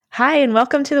Hi, and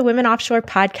welcome to the Women Offshore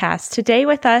podcast. Today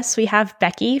with us, we have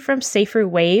Becky from Safer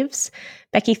Waves.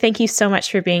 Becky, thank you so much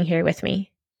for being here with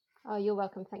me. Oh, you're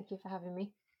welcome. Thank you for having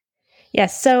me.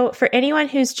 Yes, so for anyone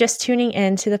who's just tuning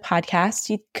in to the podcast,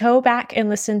 you go back and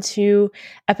listen to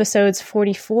episodes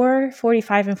 44,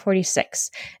 45, and 46.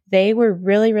 They were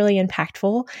really, really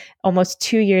impactful. Almost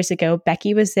 2 years ago,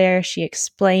 Becky was there. She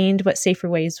explained what Safer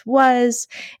Waves was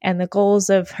and the goals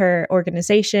of her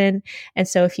organization. And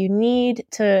so if you need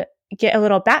to get a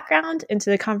little background into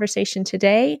the conversation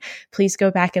today, please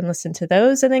go back and listen to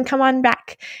those and then come on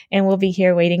back and we'll be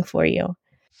here waiting for you.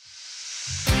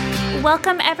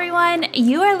 Welcome, everyone.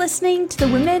 You are listening to the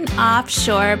Women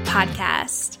Offshore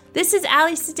podcast. This is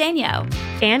Ali Cedeno.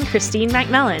 And Christine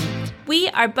McMillan. We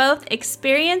are both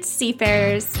experienced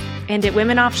seafarers. And at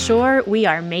Women Offshore, we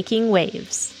are making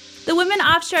waves. The Women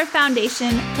Offshore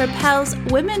Foundation propels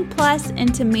Women Plus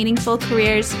into meaningful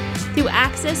careers through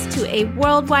access to a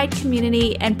worldwide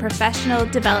community and professional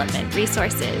development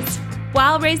resources,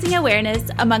 while raising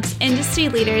awareness amongst industry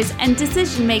leaders and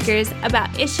decision makers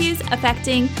about issues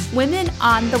affecting women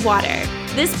on the water.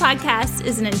 This podcast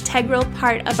is an integral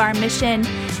part of our mission,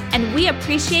 and we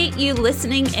appreciate you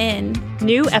listening in.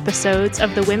 New episodes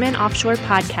of the Women Offshore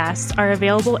podcast are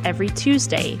available every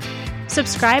Tuesday.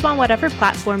 Subscribe on whatever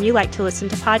platform you like to listen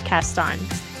to podcasts on,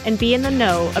 and be in the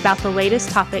know about the latest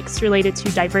topics related to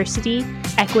diversity,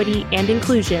 equity, and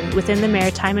inclusion within the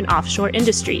maritime and offshore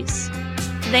industries.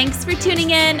 Thanks for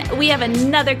tuning in. We have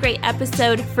another great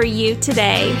episode for you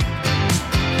today.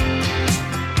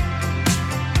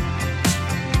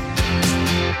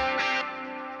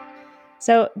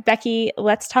 So, Becky,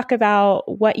 let's talk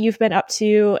about what you've been up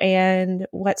to and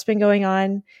what's been going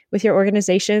on with your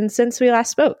organization since we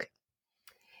last spoke.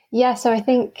 Yeah, so I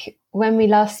think when we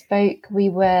last spoke, we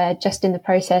were just in the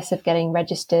process of getting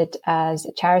registered as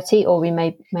a charity, or we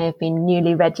may have been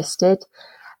newly registered.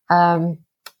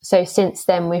 So since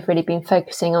then, we've really been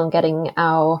focusing on getting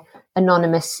our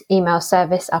anonymous email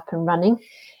service up and running,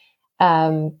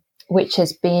 which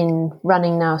has been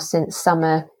running now since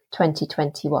summer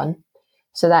 2021.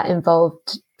 So that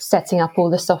involved setting up all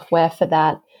the software for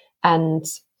that and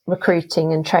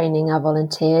recruiting and training our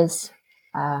volunteers.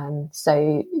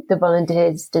 So the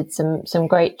volunteers did some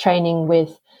great training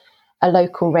with a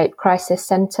local rape crisis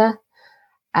centre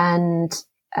and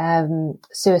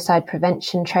suicide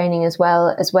prevention training as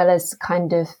well as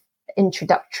kind of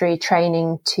introductory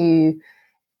training to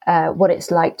what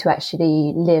it's like to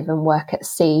actually live and work at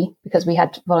sea, because we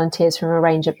had volunteers from a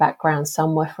range of backgrounds.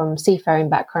 Some were from seafaring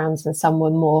backgrounds and some were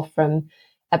more from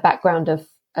a background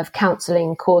of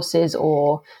counselling courses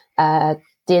or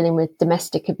dealing with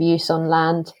domestic abuse on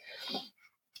land.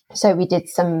 So we did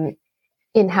some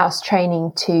in-house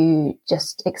training to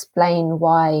just explain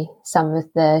why some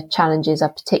of the challenges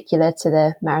are particular to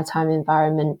the maritime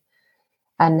environment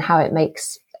and how it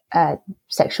makes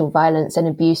sexual violence and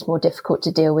abuse more difficult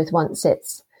to deal with once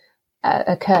it's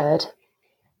occurred.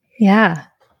 Yeah.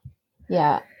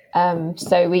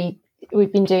 So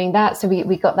we've been doing that. So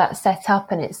we got that set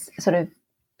up, and it's sort of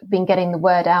been getting the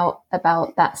word out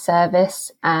about that service,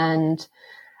 and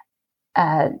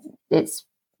it's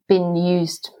been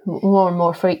used more and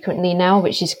more frequently now,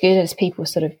 which is good as people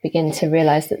sort of begin to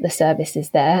realize that the service is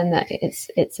there and that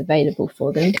it's available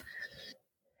for them.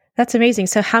 That's amazing.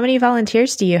 So how many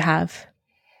volunteers do you have?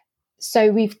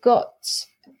 So we've got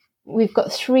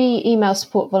 3 email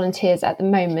support volunteers at the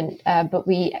moment, but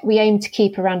we aim to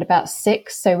keep around about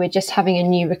 6. So we're just having a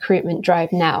new recruitment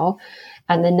drive now,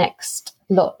 and the next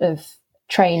lot of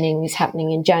training is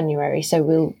happening in January.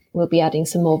 So we'll be adding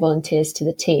some more volunteers to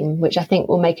the team, which I think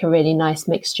will make a really nice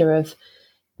mixture of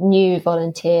new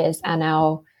volunteers and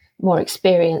our more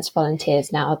experienced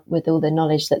volunteers now, with all the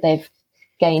knowledge that they've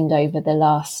gained over the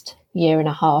last year and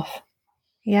a half.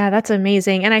 Yeah, that's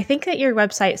amazing. And I think that your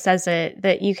website says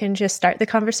that you can just start the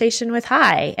conversation with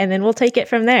hi, and then we'll take it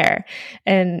from there.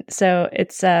 And so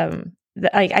it's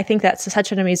I think that's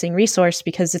such an amazing resource,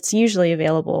 because it's usually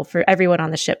available for everyone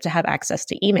on the ship to have access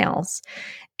to emails.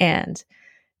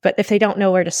 But if they don't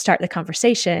know where to start the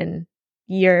conversation,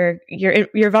 your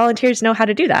volunteers know how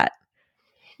to do that.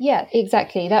 Yeah,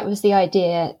 exactly. That was the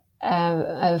idea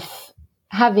of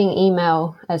having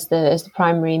email as the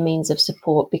primary means of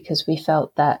support, because we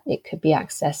felt that it could be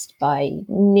accessed by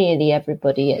nearly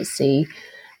everybody at sea,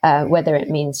 whether it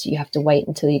means you have to wait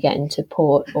until you get into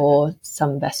port, or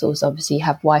some vessels obviously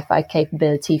have Wi-Fi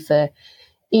capability for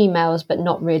emails, but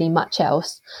not really much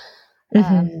else.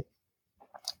 Mm-hmm.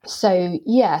 So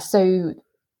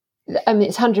I mean,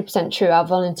 it's 100% true. Our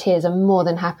volunteers are more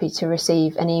than happy to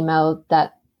receive an email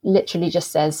that literally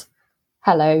just says,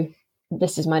 hello,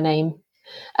 this is my name.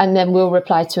 And then we'll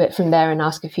reply to it from there and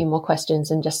ask a few more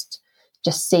questions and just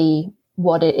see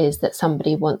what it is that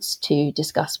somebody wants to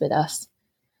discuss with us.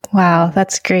 Wow,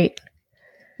 that's great.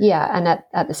 Yeah, and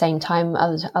at the same time,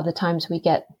 other times we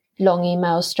get long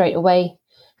emails straight away,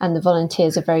 and the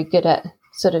volunteers are very good at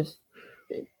sort of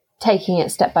taking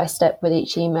it step by step with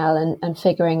each email and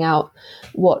figuring out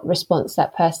what response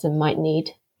that person might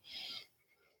need.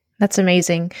 That's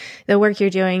amazing. The work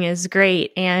you're doing is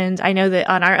great. And I know that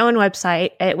on our own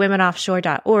website at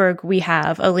womenoffshore.org, we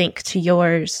have a link to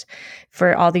yours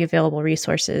for all the available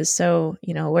resources. So,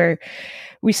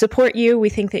 we support you. We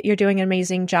think that you're doing an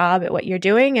amazing job at what you're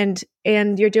doing, and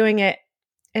you're doing it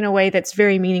in a way that's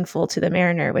very meaningful to the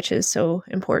mariner, which is so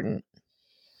important.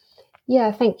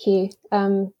 Yeah, thank you.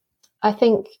 I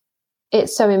think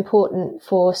it's so important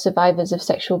for survivors of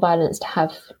sexual violence to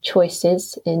have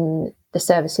choices in the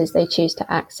services they choose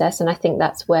to access. And I think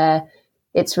that's where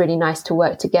it's really nice to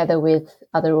work together with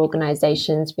other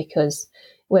organizations, because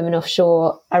Women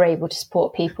Offshore are able to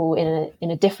support people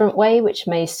in a different way, which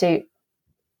may suit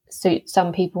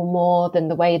some people more than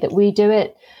the way that we do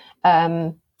it.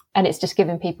 And it's just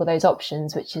giving people those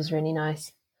options, which is really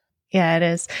nice. Yeah, it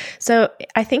is. So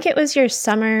I think it was your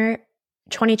summer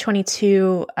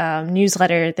 2022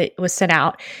 newsletter that was sent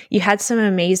out. You had some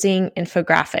amazing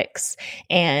infographics,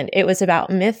 and it was about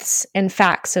myths and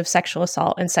facts of sexual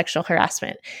assault and sexual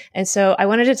harassment. And so I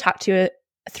wanted to talk to you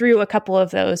through a couple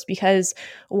of those, because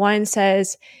one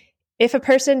says, if a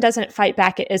person doesn't fight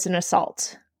back, it is an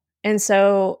assault. And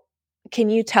so can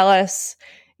you tell us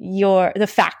the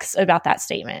facts about that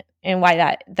statement and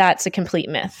why that's a complete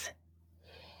myth?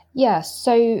 Yeah,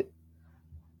 so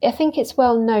I think it's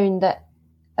well known that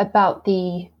about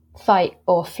the fight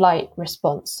or flight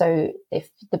response. So if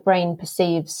the brain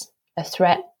perceives a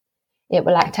threat, it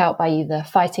will act out by either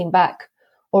fighting back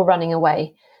or running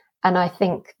away. And I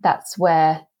think that's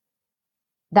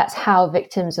how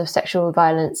victims of sexual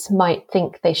violence might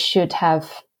think they should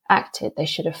have acted. They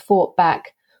should have fought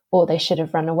back, or they should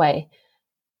have run away.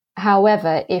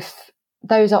 However, if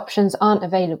those options aren't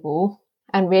available,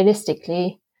 and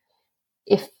realistically,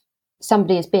 if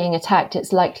somebody is being attacked,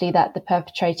 it's likely that the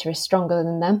perpetrator is stronger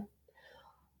than them.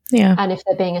 Yeah. And if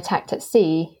they're being attacked at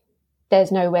sea,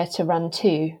 there's nowhere to run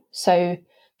to. So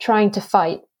trying to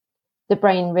fight, the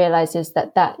brain realizes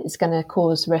that is going to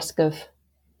cause risk of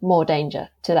more danger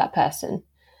to that person.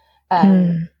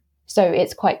 So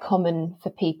it's quite common for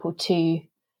people to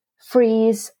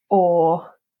freeze or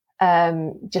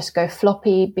just go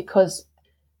floppy, because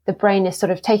the brain is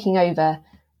sort of taking over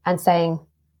and saying,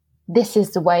 this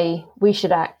is the way we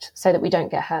should act so that we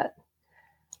don't get hurt.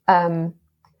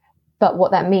 But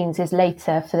what that means is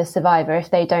later for the survivor,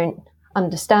 if they don't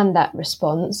understand that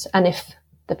response, and if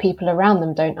the people around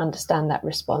them don't understand that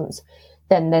response,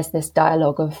 then there's this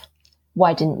dialogue of,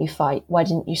 why didn't you fight? Why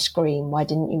didn't you scream? Why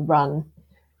didn't you run?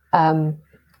 And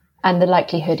the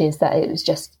likelihood is that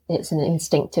it's an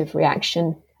instinctive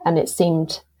reaction, and it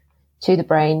seemed to the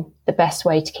brain the best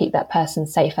way to keep that person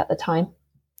safe at the time.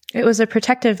 It was a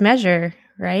protective measure,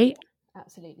 right?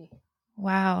 Absolutely.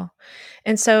 Wow.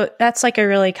 And so that's like a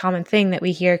really common thing that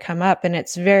we hear come up, and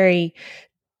it's very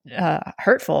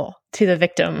hurtful to the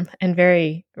victim and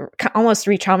very almost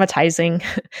re-traumatizing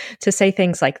to say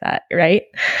things like that, right?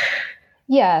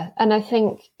 Yeah. And I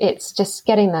think it's just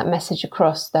getting that message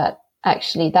across that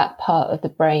actually that part of the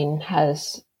brain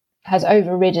has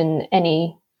overridden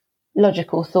any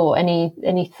logical thought,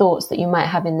 any thoughts that you might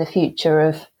have in the future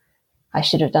of, I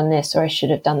should have done this or I should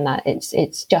have done that.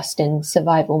 It's just in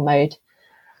survival mode.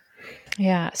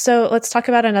 Yeah. So let's talk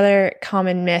about another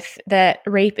common myth, that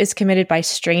rape is committed by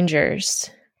strangers.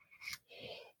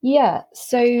 Yeah.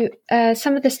 So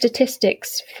some of the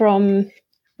statistics from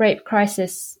Rape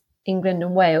Crisis England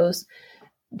and Wales,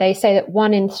 they say that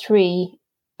 1 in 3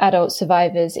 adult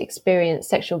survivors experience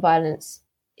sexual violence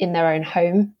in their own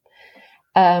home.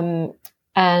 And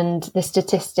the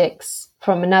statistics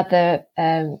from another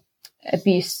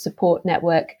abuse support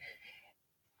network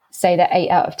say that 8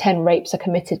 out of 10 rapes are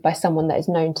committed by someone that is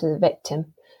known to the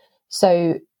victim.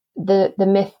 So the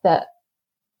myth that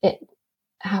it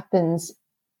happens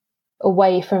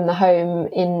away from the home,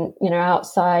 in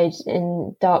outside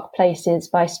in dark places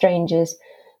by strangers,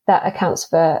 that accounts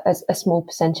for a small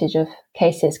percentage of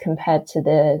cases compared to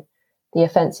the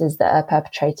offences that are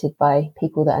perpetrated by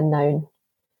people that are known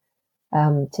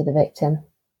to the victim.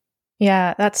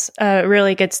 Yeah, that's a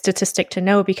really good statistic to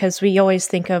know, because we always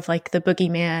think of like the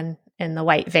boogeyman in the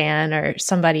white van or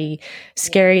somebody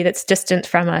scary that's distant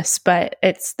from us, but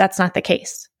that's not the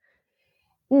case.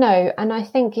 No, and I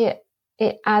think it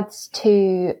adds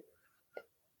to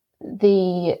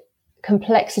the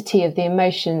complexity of the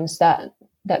emotions that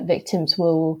that victims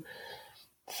will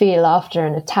feel after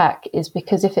an attack is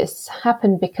because if it's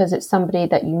happened because it's somebody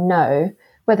that you know,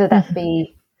 whether that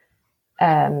be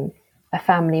a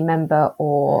family member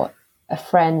or a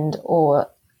friend or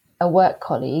a work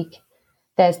colleague,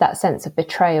 there's that sense of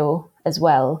betrayal as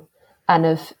well, and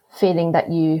of feeling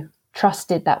that you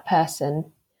trusted that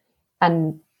person.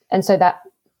 And so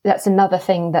that's another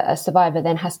thing that a survivor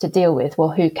then has to deal with.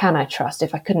 Well, who can I trust?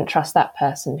 If I couldn't trust that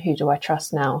person, who do I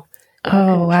trust now? If I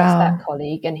couldn't trust that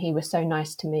colleague and he was so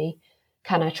nice to me,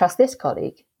 can I trust this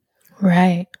colleague?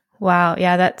 Right. Wow.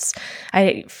 Yeah,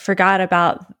 I forgot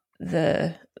about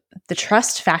the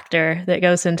trust factor that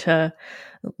goes into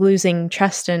losing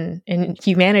trust in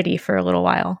humanity for a little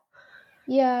while.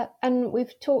 Yeah. And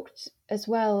we've talked as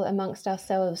well amongst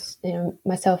ourselves,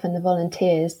 myself and the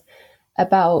volunteers,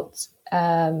 about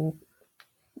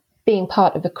being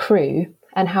part of a crew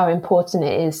and how important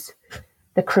it is.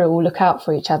 The crew will look out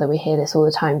for each other. We hear this all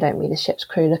the time, don't we? The ship's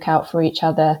crew look out for each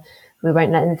other. We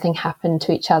won't let anything happen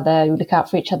to each other. We look out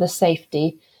for each other's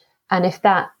safety. And if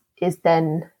that is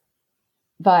then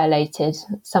violated,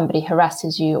 somebody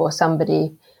harasses you or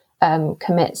somebody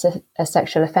commits a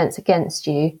sexual offence against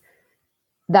you,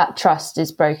 that trust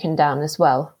is broken down as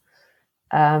well.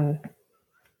 And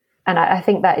I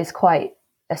think that is quite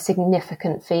a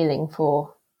significant feeling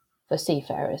for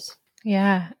seafarers.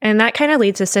 Yeah. And that kind of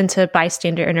leads us into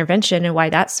bystander intervention and why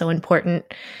that's so important,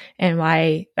 and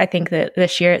why I think that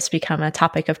this year it's become a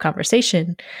topic of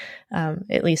conversation,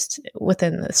 at least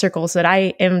within the circles that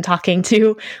I am talking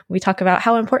to. We talk about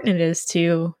how important it is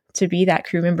to be that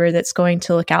crew member that's going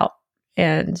to look out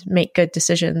and make good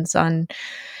decisions on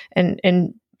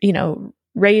and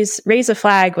raise a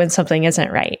flag when something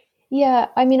isn't right. Yeah.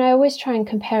 I mean, I always try and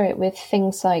compare it with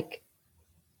things like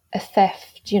a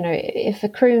theft. If a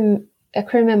crew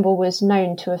member was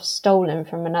known to have stolen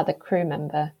from another crew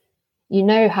member,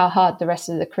 how hard the rest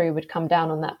of the crew would come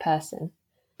down on that person.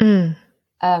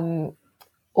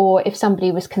 Or if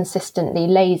somebody was consistently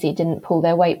lazy, didn't pull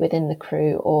their weight within the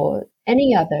crew, or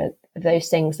any other of those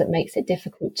things that makes it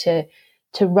difficult to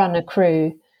run a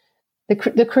crew,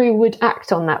 the crew would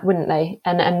act on that, wouldn't they?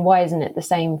 And why isn't it the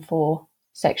same for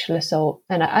sexual assault?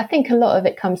 And I think a lot of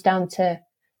it comes down to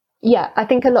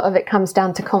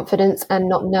confidence and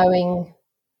not knowing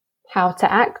how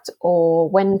to act or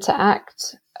when to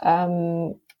act.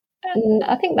 And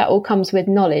I think that all comes with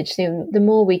knowledge. The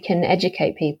more we can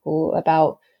educate people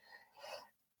about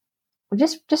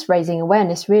just raising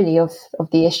awareness really of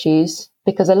the issues,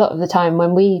 because a lot of the time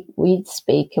when we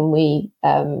speak and we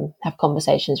have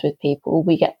conversations with people,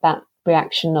 we get that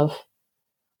reaction of,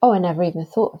 oh, I never even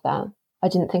thought of that. I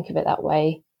didn't think of it that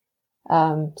way.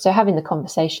 So having the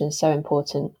conversation is so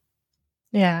important.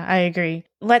 Yeah, I agree.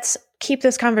 Let's keep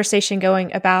this conversation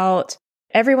going about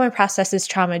everyone processes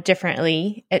trauma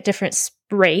differently at different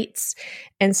rates.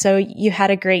 And so you had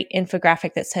a great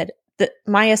infographic that said that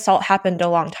my assault happened a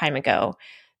long time ago.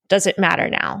 Does it matter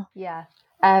now? Yeah.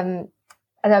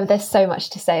 There's so much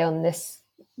to say on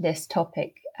this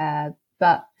topic.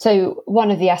 But so one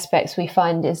of the aspects we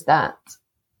find is that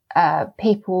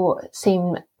people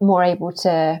seem more able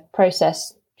to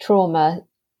process trauma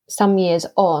some years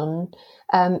on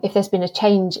if there's been a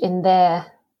change in their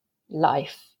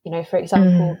life. For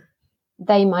example,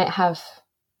 they might have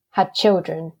had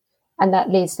children, and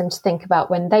that leads them to think about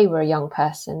when they were a young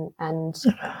person and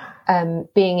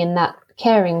being in that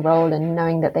caring role and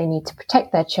knowing that they need to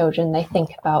protect their children. They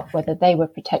think about whether they were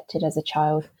protected as a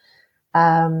child.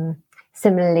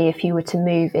 Similarly, if you were to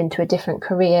move into a different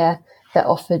career that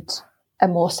offered a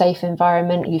more safe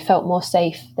environment, you felt more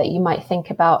safe, that you might think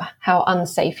about how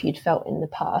unsafe you'd felt in the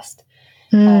past.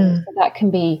 So that can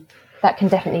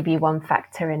definitely be one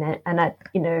factor in it.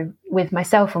 And with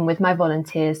myself and with my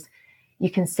volunteers, you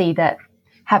can see that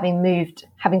having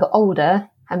got older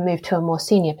and moved to a more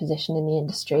senior position in the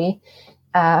industry,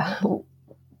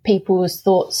 people's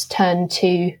thoughts turn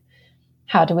to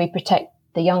how do we protect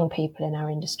the young people in our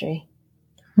industry?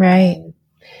 Right.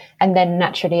 And then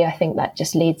naturally, I think that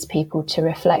just leads people to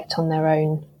reflect on their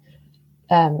own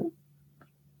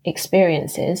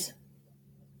experiences.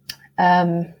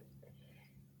 And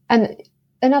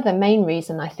another main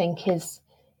reason, I think, is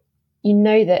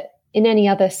that in any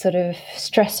other sort of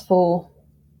stressful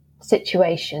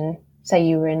situation, say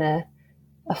you were in a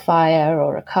fire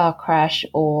or a car crash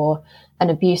or an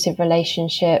abusive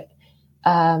relationship,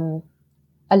 a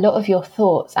lot of your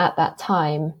thoughts at that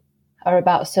time are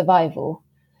about survival,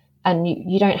 and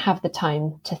you don't have the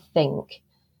time to think.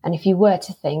 And if you were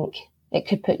to think, it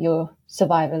could put your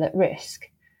survival at risk.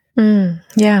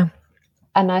 Yeah.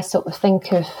 And I sort of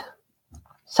think of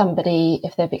somebody,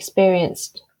 if they've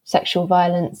experienced sexual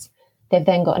violence, they've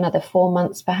then got another 4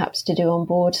 months perhaps to do on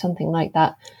board, something like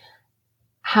that.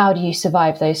 How do you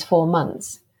survive those 4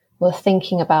 months? Well,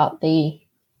 thinking about the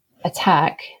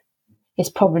attack is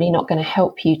probably not going to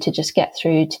help you to just get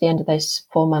through to the end of those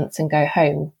 4 months and go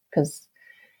home, because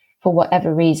for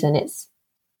whatever reason, it's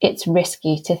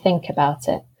risky to think about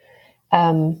it.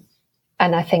 And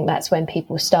I think that's when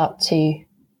people start to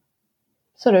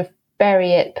sort of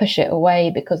bury it, push it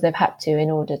away because they've had to in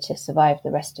order to survive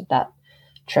the rest of that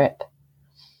trip.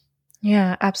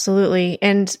 Yeah, absolutely.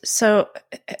 And so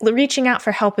reaching out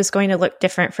for help is going to look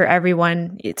different for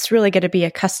everyone. It's really going to be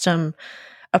a custom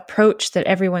approach that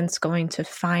everyone's going to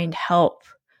find help.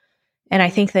 And I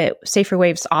think that Safer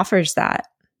Waves offers that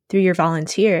through your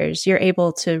volunteers. You're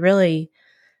able to really,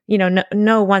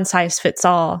 no one size fits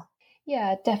all.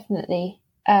 Yeah, definitely.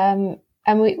 And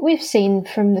we've seen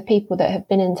from the people that have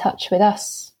been in touch with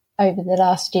us over the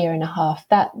last year and a half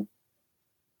that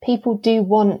people do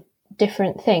want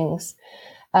different things.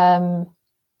 For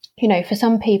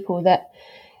some people, that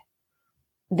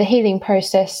the healing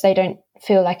process, they don't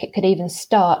feel like it could even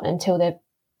start until they've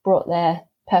brought their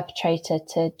perpetrator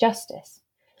to justice.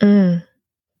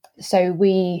 So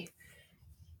we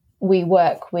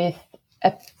work with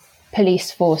a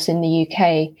police force in the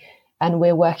UK, and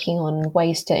we're working on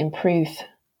ways to improve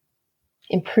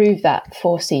that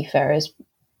for seafarers,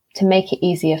 to make it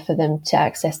easier for them to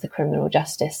access the criminal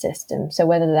justice system. So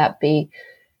whether that be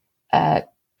a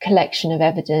collection of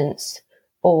evidence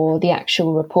or the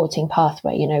actual reporting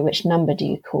pathway, which number do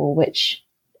you call,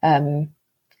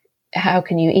 how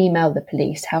can you email the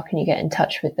police? How can you get in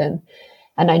touch with them?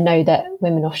 And I know that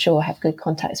Women Offshore have good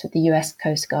contacts with the US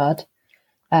Coast Guard,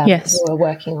 yes, who are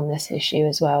working on this issue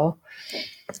as well.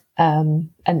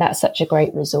 And that's such a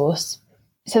great resource.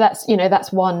 So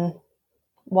that's one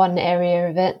area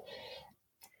of it.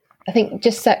 I think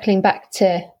just circling back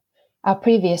to our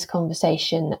previous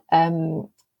conversation,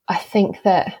 I think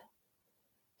that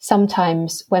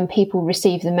sometimes when people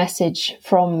receive the message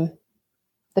from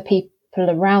the people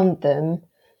around them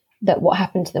that what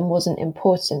happened to them wasn't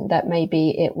important, that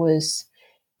maybe it was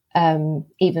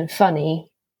even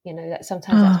funny, that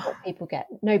sometimes that's what people get.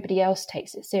 Nobody else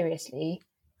takes it seriously.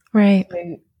 Right.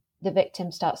 So the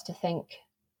victim starts to think,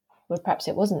 well, perhaps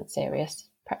it wasn't serious.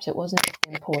 Perhaps it wasn't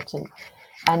important.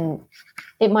 And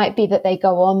it might be that they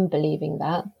go on believing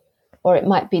that, or it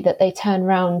might be that they turn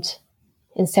around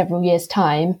in several years'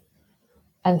 time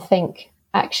and think,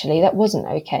 actually, that wasn't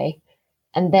okay.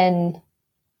 And then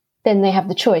they have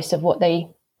the choice of what they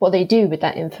do with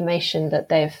that information that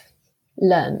they've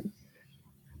learned.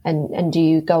 And do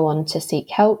you go on to seek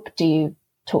help? Do you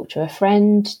talk to a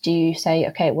friend? Do you say,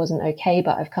 okay, it wasn't okay,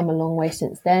 but I've come a long way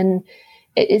since then?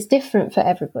 It's different for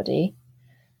everybody.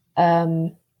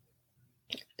 So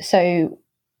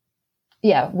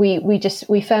yeah,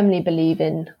 we firmly believe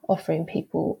in offering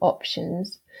people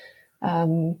options.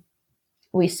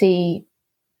 We see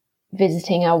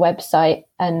visiting our website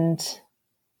and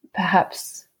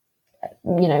perhaps,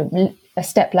 a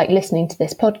step like listening to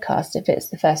this podcast, if it's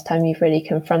the first time you've really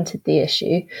confronted the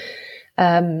issue,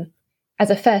 as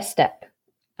a first step.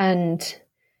 And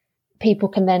people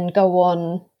can then go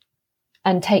on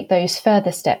and take those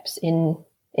further steps in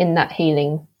that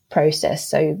healing process.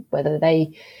 So whether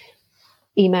they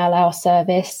email our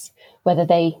service, whether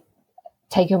they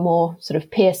take a more sort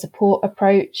of peer support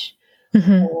approach,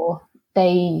 or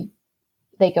they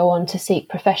go on to seek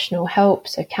professional help,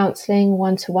 so counselling,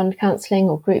 one-to-one counselling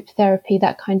or group therapy,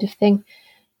 that kind of thing.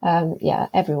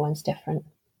 Everyone's different.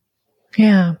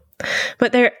 Yeah.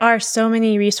 But there are so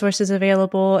many resources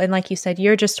available. And like you said,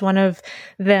 you're just one of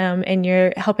them, and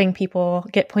you're helping people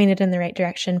get pointed in the right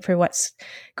direction for what's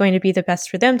going to be the best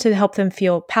for them, to help them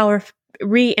feel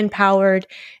re-empowered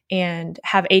and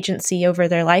have agency over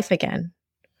their life again.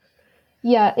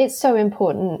 Yeah, it's so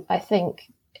important. I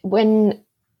think when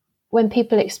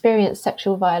people experience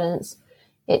sexual violence,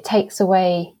 it takes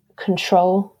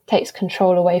control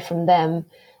away from them,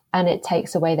 and it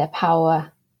takes away their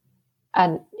power.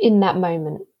 And in that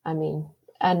moment,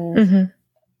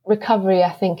 recovery,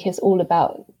 I think, is all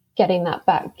about getting that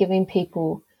back, giving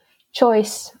people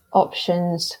choice,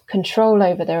 options, control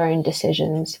over their own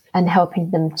decisions, and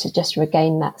helping them to just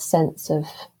regain that sense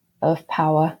of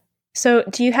power. So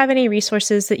do you have any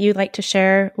resources that you'd like to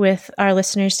share with our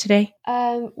listeners today?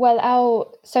 Our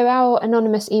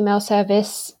anonymous email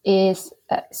service is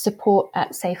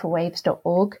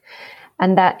support@saferwaves.org.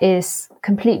 And that is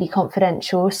completely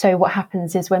confidential. So what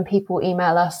happens is when people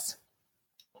email us,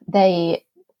 their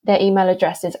email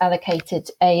address is allocated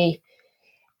a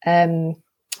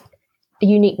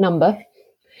unique number,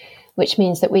 which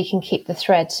means that we can keep the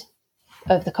thread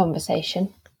of the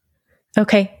conversation.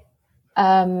 Okay.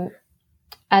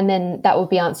 And then that will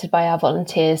be answered by our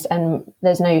volunteers. And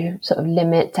there's no sort of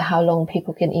limit to how long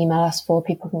people can email us for.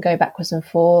 People can go backwards and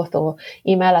forth, or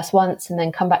email us once and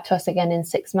then come back to us again in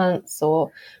 6 months,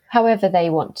 or however they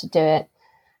want to do it.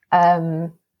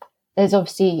 There's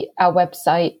obviously our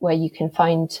website where you can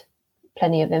find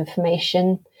plenty of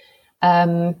information.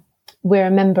 We're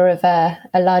a member of a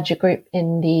larger group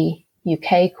in the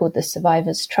UK called the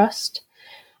Survivors Trust.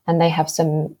 And they have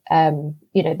some,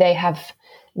 they have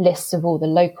lists of all the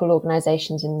local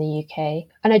organisations in the UK.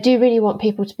 And I do really want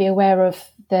people to be aware of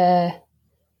the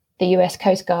US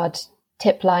Coast Guard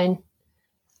tip line,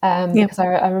 because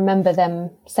I remember them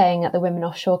saying at the Women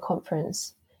Offshore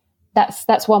conference,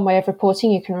 that's one way of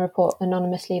reporting. You can report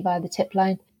anonymously via the tip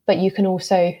line, but you can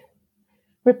also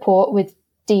report with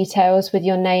details, with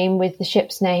your name, with the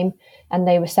ship's name. And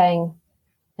they were saying,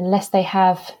 unless they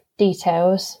have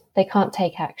details, they can't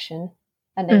take action,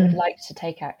 and they would like to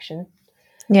take action.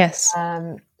 Yes.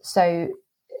 So,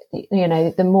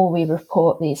 the more we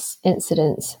report these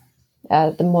incidents,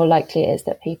 the more likely it is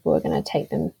that people are going to take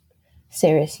them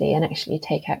seriously and actually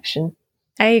take action.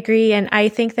 I agree. And I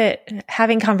think that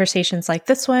having conversations like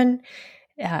this one,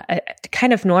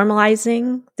 kind of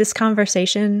normalizing this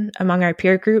conversation among our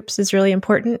peer groups is really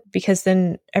important, because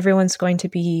then everyone's going to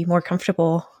be more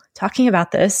comfortable talking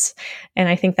about this. And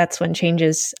I think that's when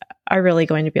changes are really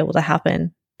going to be able to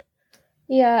happen.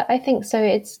 Yeah, I think so.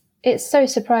 It's so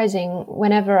surprising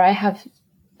whenever I have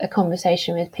a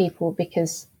conversation with people,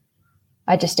 because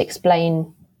I just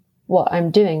explain what I'm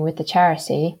doing with the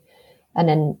charity, and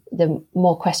then the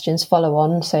more questions follow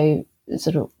on. So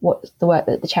sort of what's the work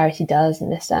that the charity does,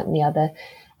 and this, that, and the other.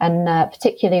 And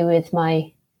particularly with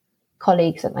my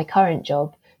colleagues at my current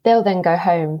job, they'll then go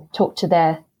home, talk to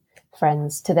their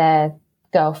friends, to their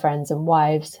girlfriends and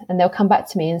wives, and they'll come back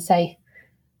to me and say,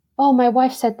 oh, my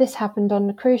wife said this happened on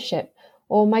the cruise ship,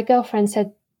 or my girlfriend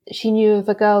said she knew of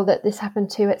a girl that this happened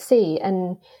to at sea.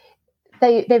 And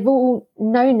they've all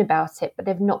known about it, but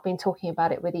they've not been talking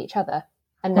about it with each other.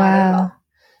 And now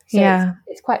they are. So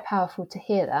it's quite powerful to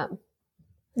hear that.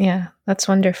 Yeah, that's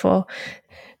wonderful.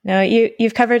 No,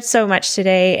 you've covered so much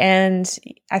today, and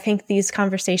I think these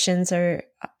conversations are,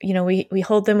 we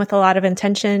hold them with a lot of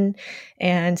intention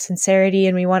and sincerity,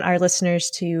 and we want our listeners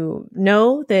to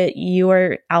know that you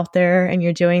are out there and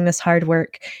you're doing this hard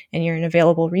work and you're an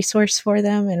available resource for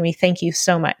them. And we thank you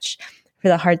so much for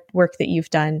the hard work that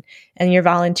you've done, and your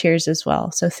volunteers as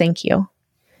well. So thank you.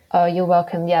 Oh, you're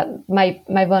welcome. Yeah, my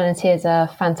volunteers are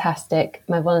fantastic,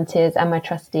 my volunteers and my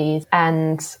trustees.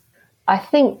 And I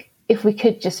think if we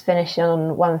could just finish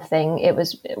on one thing, it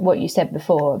was what you said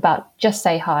before about just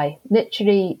say hi.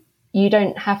 Literally, you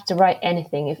don't have to write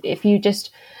anything. If you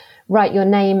just write your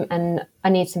name and I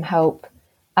need some help,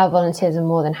 our volunteers are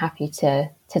more than happy to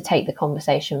take the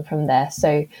conversation from there.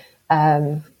 So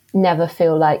never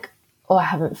feel like, oh, I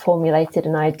haven't formulated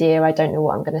an idea. I don't know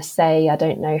what I'm going to say. I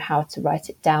don't know how to write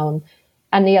it down.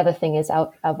 And the other thing is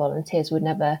our volunteers would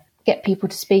never get people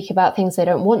to speak about things they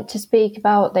don't want to speak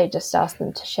about. They just ask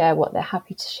them to share what they're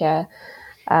happy to share.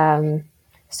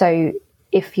 So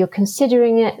if you're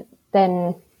considering it,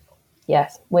 then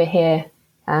yes, we're here,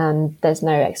 and there's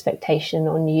no expectation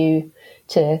on you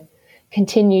to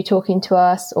continue talking to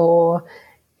us, or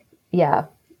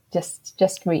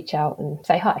just reach out and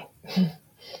say hi.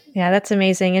 Yeah, that's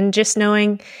amazing. And just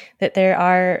knowing that there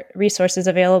are resources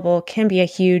available can be a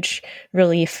huge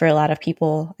relief for a lot of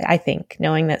people. I think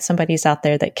knowing that somebody's out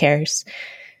there that cares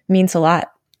means a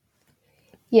lot.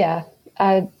 Yeah,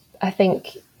 I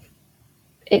think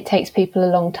it takes people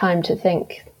a long time to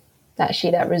think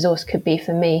actually that resource could be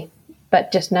for me.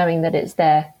 But just knowing that it's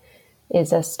there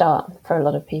is a start for a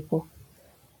lot of people.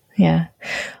 Yeah.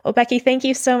 Well, Becky, thank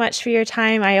you so much for your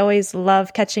time. I always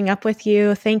love catching up with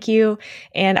you. Thank you.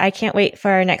 And I can't wait for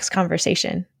our next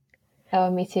conversation. Oh,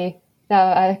 me too. No,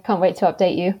 I can't wait to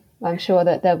update you. I'm sure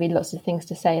that there'll be lots of things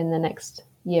to say in the next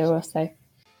year or so.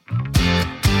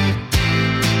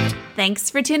 Thanks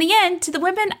for tuning in to the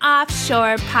Women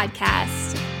Offshore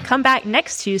podcast. Come back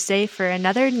next Tuesday for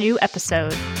another new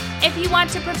episode. If you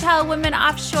want to propel Women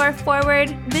Offshore forward,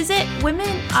 visit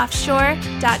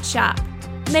womenoffshore.shop.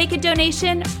 Make a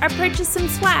donation or purchase some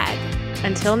swag.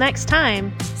 Until next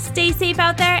time, stay safe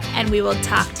out there, and we will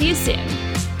talk to you soon.